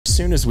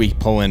soon as we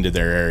pull into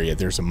their area,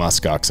 there's a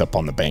musk ox up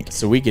on the bank.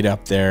 So we get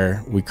up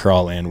there, we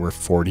crawl in, we're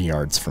 40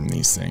 yards from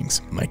these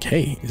things. I'm like,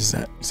 hey, is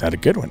that a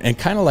good one? And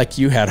kind of like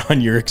you had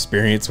on your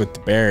experience with the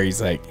bear,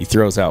 he's like, he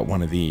throws out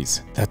one of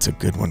these. That's a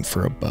good one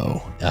for a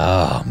bow.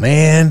 Oh,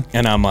 man.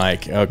 And I'm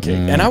like, okay.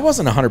 And I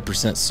wasn't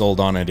 100% sold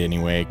on it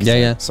anyway.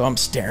 Yeah. So I'm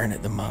staring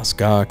at the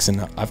musk ox,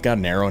 and I've got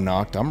an arrow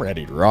knocked. I'm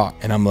ready to rock.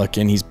 And I'm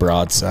looking, he's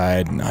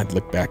broadside, and I'd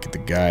look back at the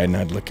guy, and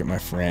I'd look at my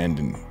friend,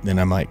 and then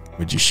I'm like,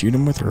 would you shoot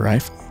him with a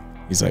rifle?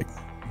 He's like,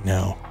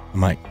 no.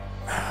 I'm like,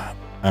 I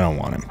don't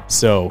want him.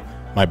 So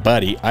my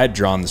buddy, I had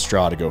drawn the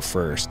straw to go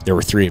first. There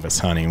were 3 of us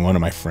hunting. One of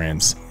my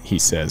friends, he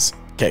says,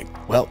 okay,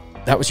 well,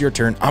 that was your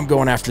turn. I'm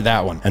going after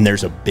that one. And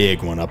there's a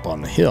big one up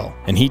on the hill.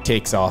 And he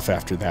takes off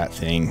after that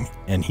thing,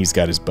 and he's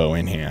got his bow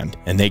in hand.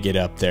 And they get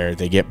up there,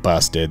 they get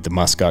busted. The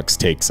musk ox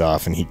takes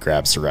off, and he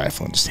grabs the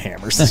rifle and just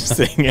hammers this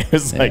thing. It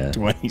was like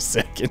 20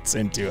 seconds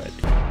into it.